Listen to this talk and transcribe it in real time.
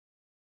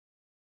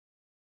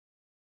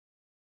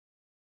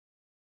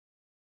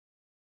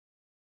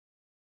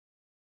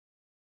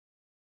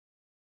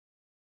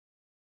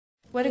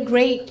What a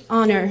great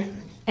honor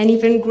and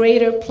even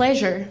greater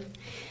pleasure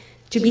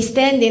to be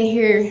standing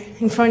here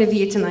in front of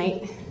you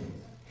tonight,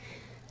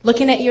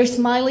 looking at your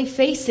smiley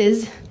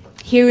faces,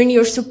 hearing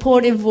your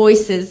supportive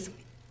voices,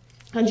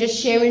 and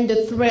just sharing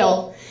the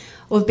thrill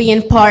of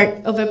being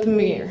part of a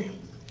premiere.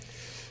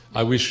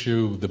 I wish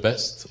you the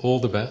best, all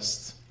the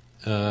best.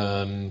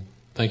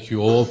 Thank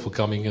you all for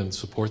coming and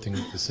supporting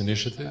this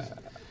initiative.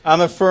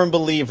 I'm a firm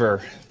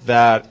believer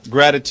that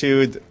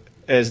gratitude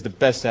is the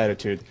best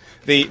attitude.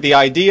 The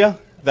idea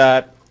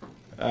that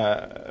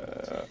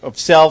of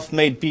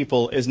self-made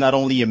people is not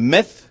only a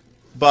myth,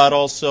 but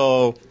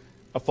also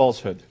a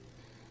falsehood.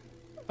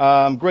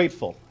 I'm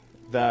grateful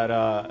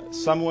that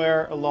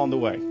somewhere along the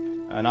way,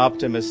 an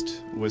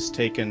optimist was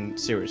taken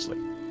seriously.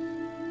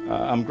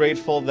 I'm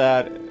grateful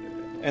that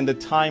in the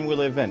time we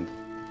live in,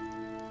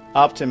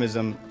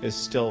 optimism is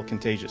still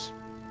contagious.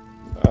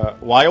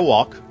 Why a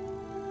walk?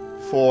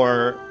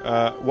 For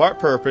what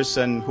purpose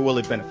and who will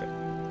it benefit?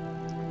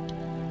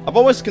 I've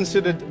always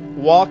considered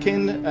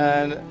walking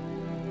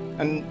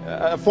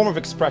a form of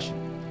expression,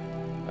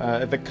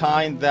 the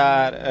kind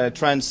that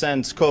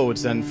transcends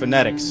codes and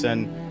phonetics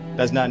and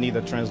does not need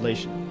a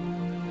translation.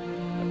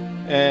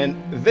 In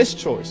this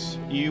choice,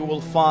 you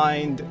will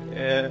find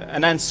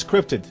an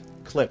unscripted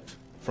clip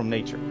from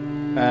nature.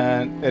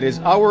 And it is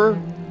our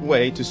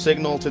way to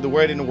signal to the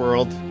waiting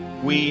world,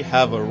 we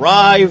have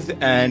arrived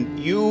and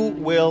you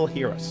will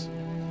hear us.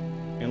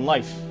 In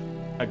life,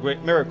 a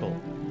great miracle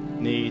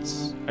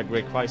needs a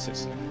great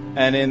crisis.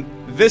 And in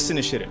this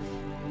initiative,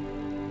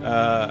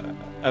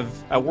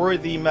 a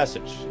worthy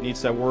message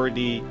needs a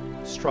worthy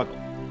struggle.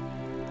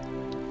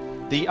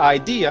 The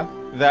idea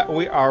that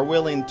we are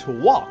willing to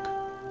walk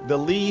the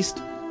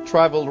least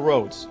traveled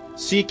roads,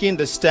 seeking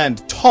to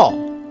stand tall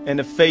in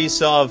the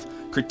face of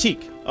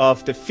critique,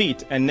 of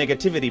defeat and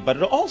negativity, but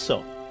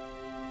also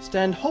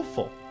stand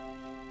hopeful,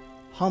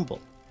 humble,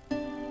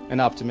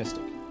 and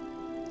optimistic.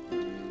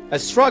 A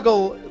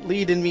struggle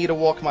leading me to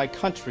walk my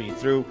country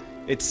through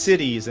its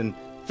cities and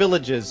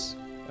villages,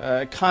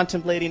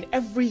 contemplating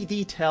every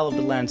detail of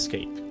the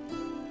landscape.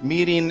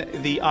 Meeting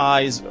the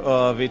eyes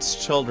of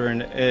its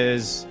children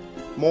is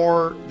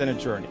more than a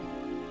journey.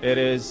 It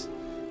is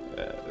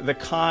the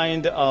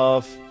kind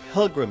of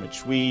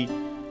pilgrimage we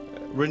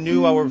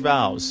renew our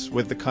vows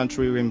with the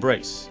country we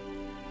embrace.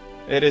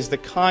 It is the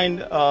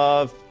kind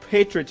of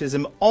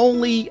patriotism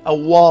only a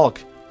walk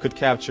could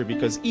capture,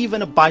 because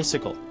even a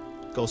bicycle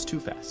goes too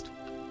fast.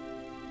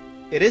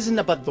 It isn't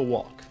about the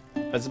walk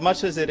as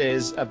much as it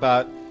is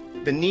about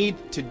the need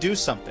to do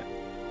something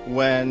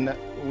when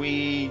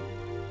we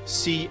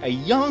see a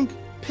young,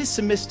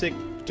 pessimistic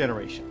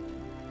generation.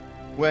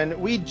 When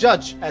we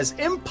judge as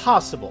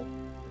impossible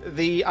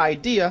the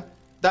idea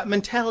that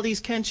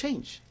mentalities can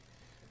change.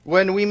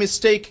 When we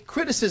mistake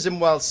criticism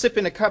while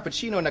sipping a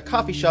cappuccino in a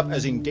coffee shop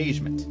as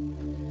engagement.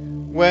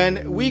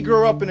 When we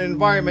grow up in an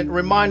environment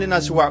reminding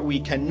us what we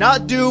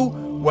cannot do,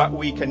 what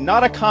we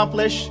cannot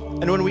accomplish,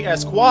 and when we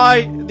ask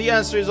why, the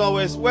answer is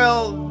always,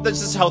 well,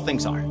 this is how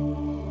things are.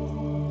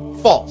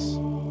 False.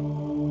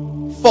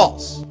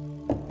 False.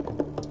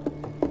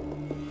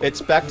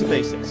 It's back to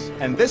basics.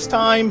 And this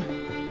time,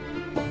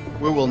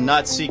 we will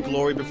not seek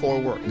glory before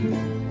work.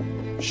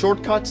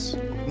 Shortcuts,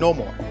 no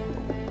more.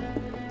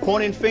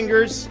 Pointing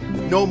fingers,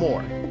 no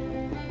more.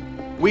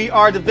 We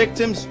are the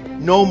victims,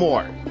 no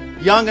more.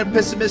 Young and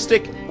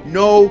pessimistic,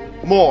 no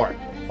more.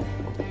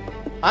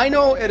 I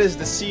know it is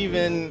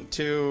deceiving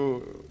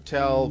to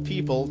tell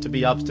people to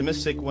be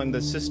optimistic when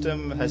the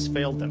system has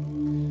failed them.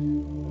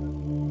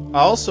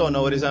 I also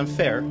know it is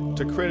unfair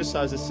to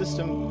criticize a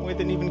system we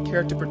didn't even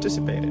care to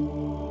participate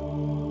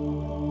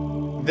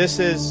in. This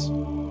is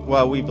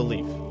what we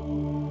believe.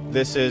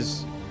 This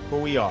is who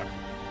we are.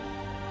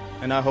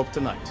 And I hope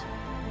tonight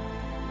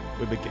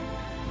we begin.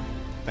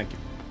 Thank you.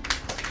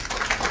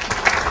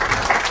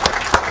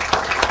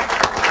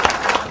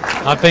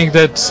 I think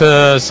that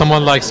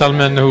someone like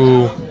Salman,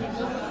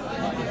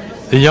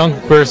 a young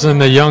person,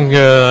 a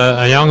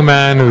young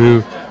man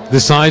who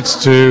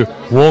decides to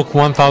walk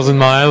 1,000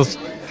 miles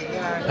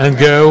and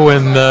go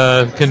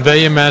and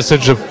convey a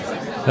message of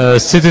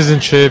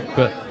citizenship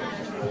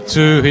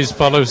to his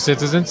fellow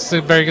citizens, it's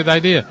a very good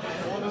idea.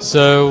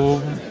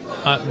 So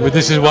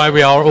this is why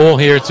we are all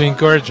here to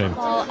encourage him.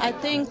 Well, I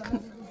think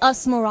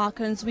us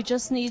Moroccans, we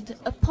just need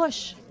a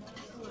push.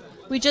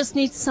 We just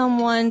need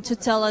someone to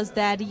tell us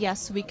that,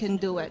 yes, we can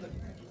do it.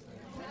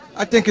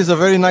 I think it's a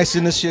very nice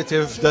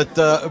initiative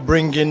that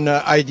bring in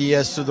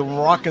ideas to the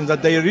Moroccans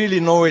that they really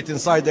know it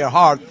inside their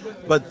heart,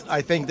 but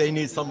I think they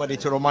need somebody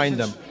to remind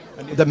them.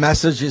 And the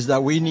message is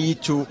that we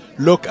need to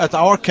look at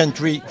our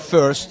country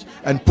first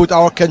and put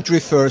our country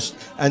first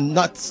and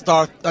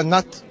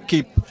not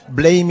keep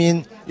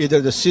blaming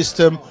either the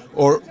system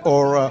or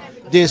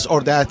this or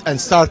that, and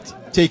start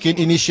taking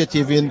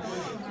initiative in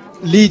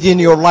leading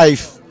your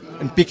life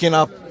and picking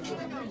up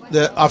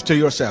after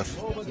yourself.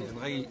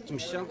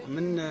 تمشى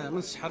من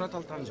الصحراء حتى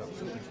لطنجة.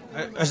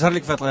 اش ظهر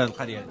لك في هذه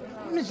القرية؟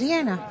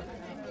 مزيانة.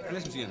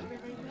 علاش مزيانة؟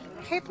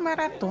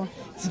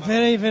 It's a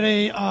very,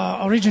 very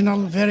original,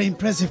 very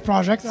impressive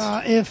project.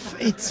 If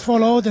it's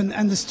followed and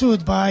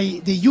understood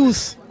by the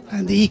youth,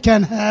 and he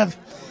can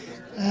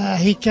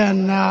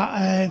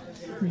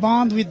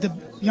bond with the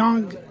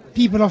young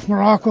people of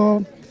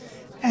Morocco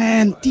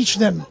and teach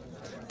them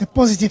the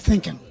positive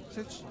thinking.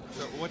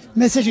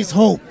 Message is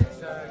hope.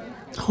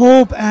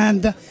 Hope,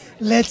 and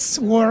let's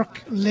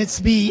work, let's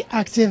be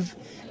active,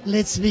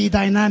 let's be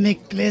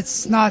dynamic,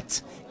 let's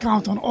not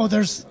count on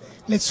others,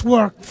 let's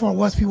work for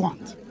what we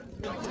want.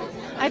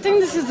 I think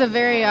this is a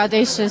very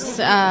audacious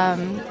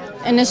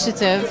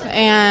initiative,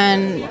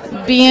 and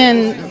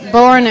being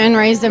born and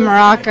raised in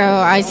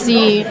Morocco, I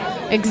see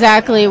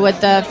exactly what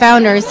the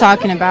founder is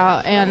talking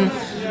about, and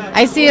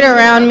I see it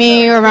around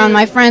me, around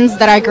my friends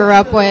that I grew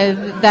up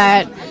with,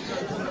 that,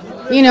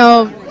 you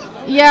know,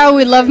 yeah,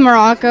 we love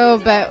Morocco,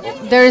 but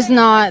there's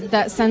not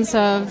that sense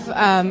of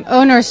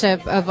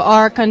ownership of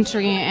our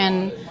country,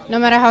 and no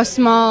matter how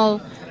small,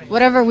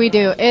 whatever we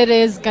do, it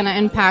is going to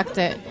impact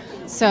it.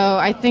 So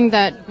I think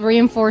that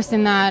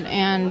reinforcing that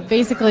and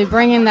basically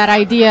bringing that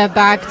idea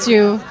back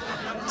to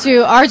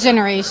our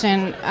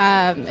generation,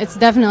 it's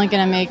definitely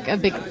going to make a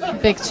big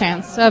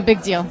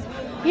deal.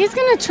 He's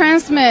going to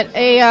transmit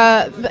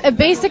a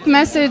basic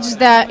message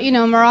that, you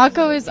know,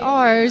 Morocco is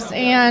ours,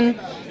 and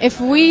if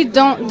we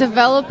don't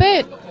develop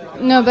it,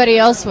 nobody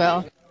else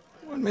will.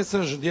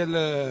 المسج ديال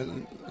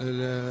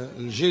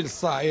الجيل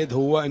الصاعد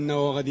هو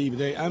انه غادي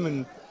يبدا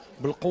يامن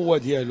بالقوه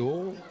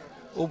ديالو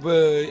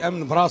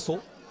ويامن براسو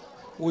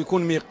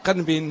ويكون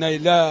ميقن بان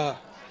الا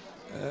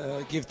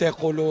كيف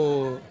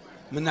تيقولوا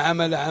من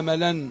عمل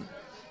عملا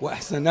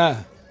واحسناه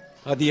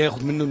غادي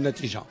ياخذ منه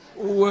النتيجه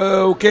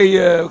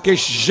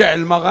وكيشجع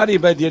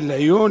المغاربه ديال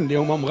العيون اللي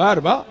هما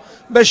مغاربه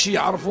باش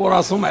يعرفوا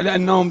راسهم على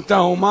انهم حتى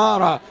هما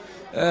راه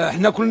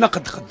حنا كلنا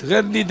قد غير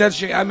اللي دار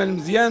شي عمل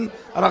مزيان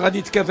راه غادي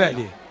يتكافى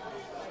عليه.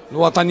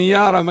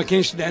 الوطنيه راه ما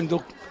كاينش اللي عنده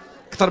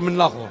اكثر من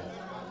الاخر،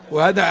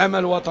 وهذا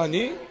عمل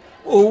وطني،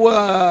 وهو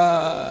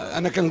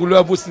انا كنقول له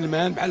ابو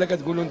سلمان بحال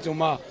كتقولوا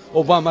نتوما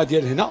اوباما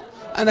ديال هنا،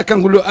 انا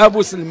كنقول له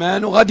ابو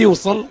سلمان وغادي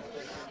يوصل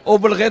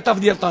وبالغطاف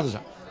ديال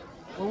طنجه.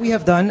 What we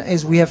have done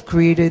is we have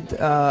created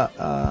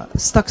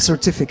stock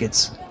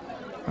certificates,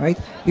 right?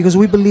 Because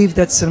we believe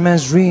that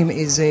Salman's dream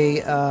is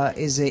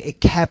a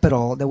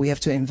capital that we have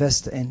to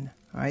invest in,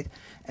 right?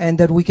 And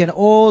that we can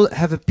all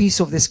have a piece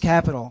of this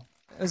capital.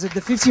 Is it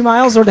the 50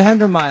 miles or the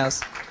 100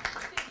 miles?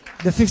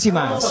 The 50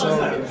 miles. So.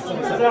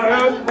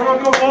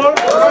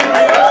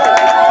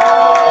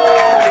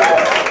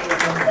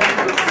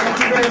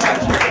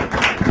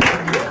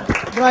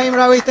 Ibrahim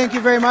Rawi, thank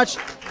you very much.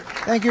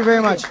 Thank you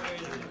very much.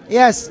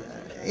 Yes,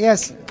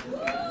 yes.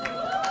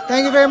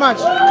 Thank you very much.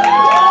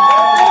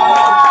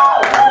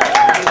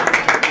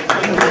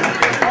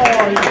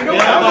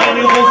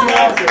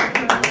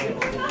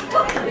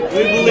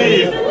 We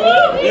believe.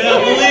 Yeah,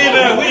 believe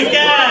it. We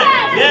can.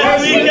 Yes,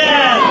 we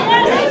can.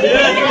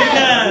 Yes, we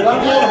can.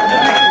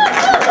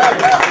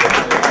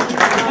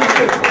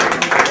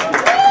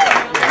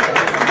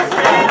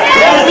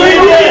 Yes, we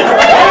did.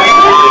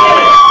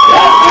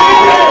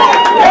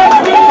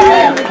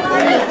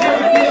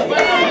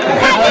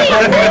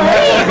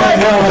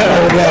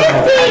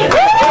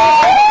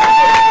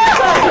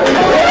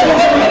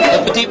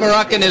 The Petite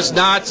Moroccan is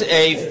not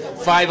a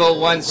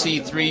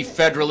 501c3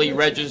 federally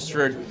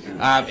registered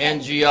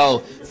NGO.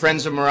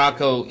 Friends of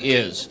Morocco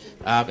is.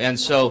 And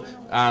so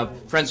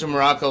Friends of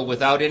Morocco,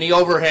 without any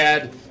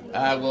overhead,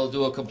 will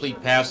do a complete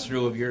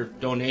pass-through of your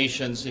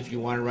donations if you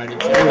want to write a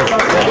check.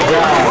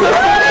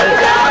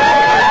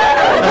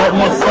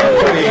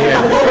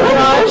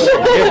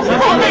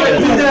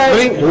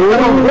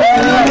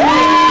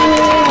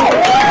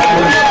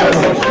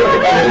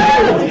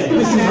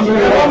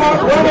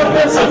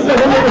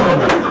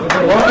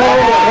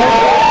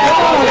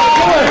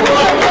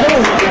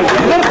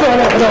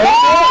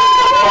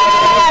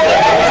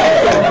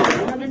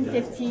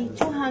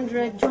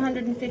 $200,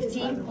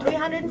 $250,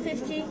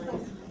 $350,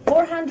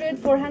 $400,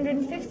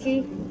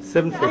 $450,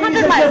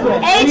 $750, miles,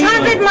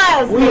 800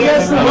 miles.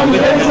 Ladies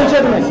and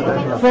gentlemen,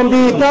 from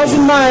the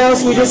 1,000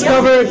 miles, we just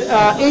covered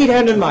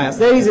 800 miles.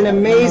 That is an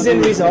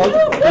amazing result.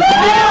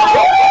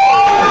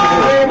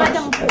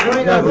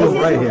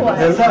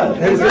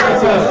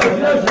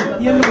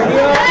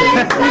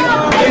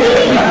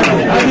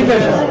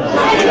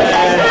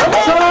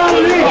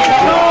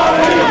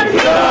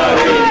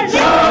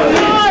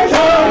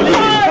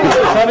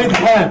 How many?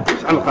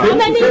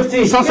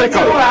 150.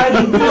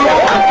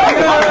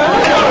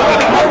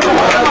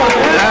 150.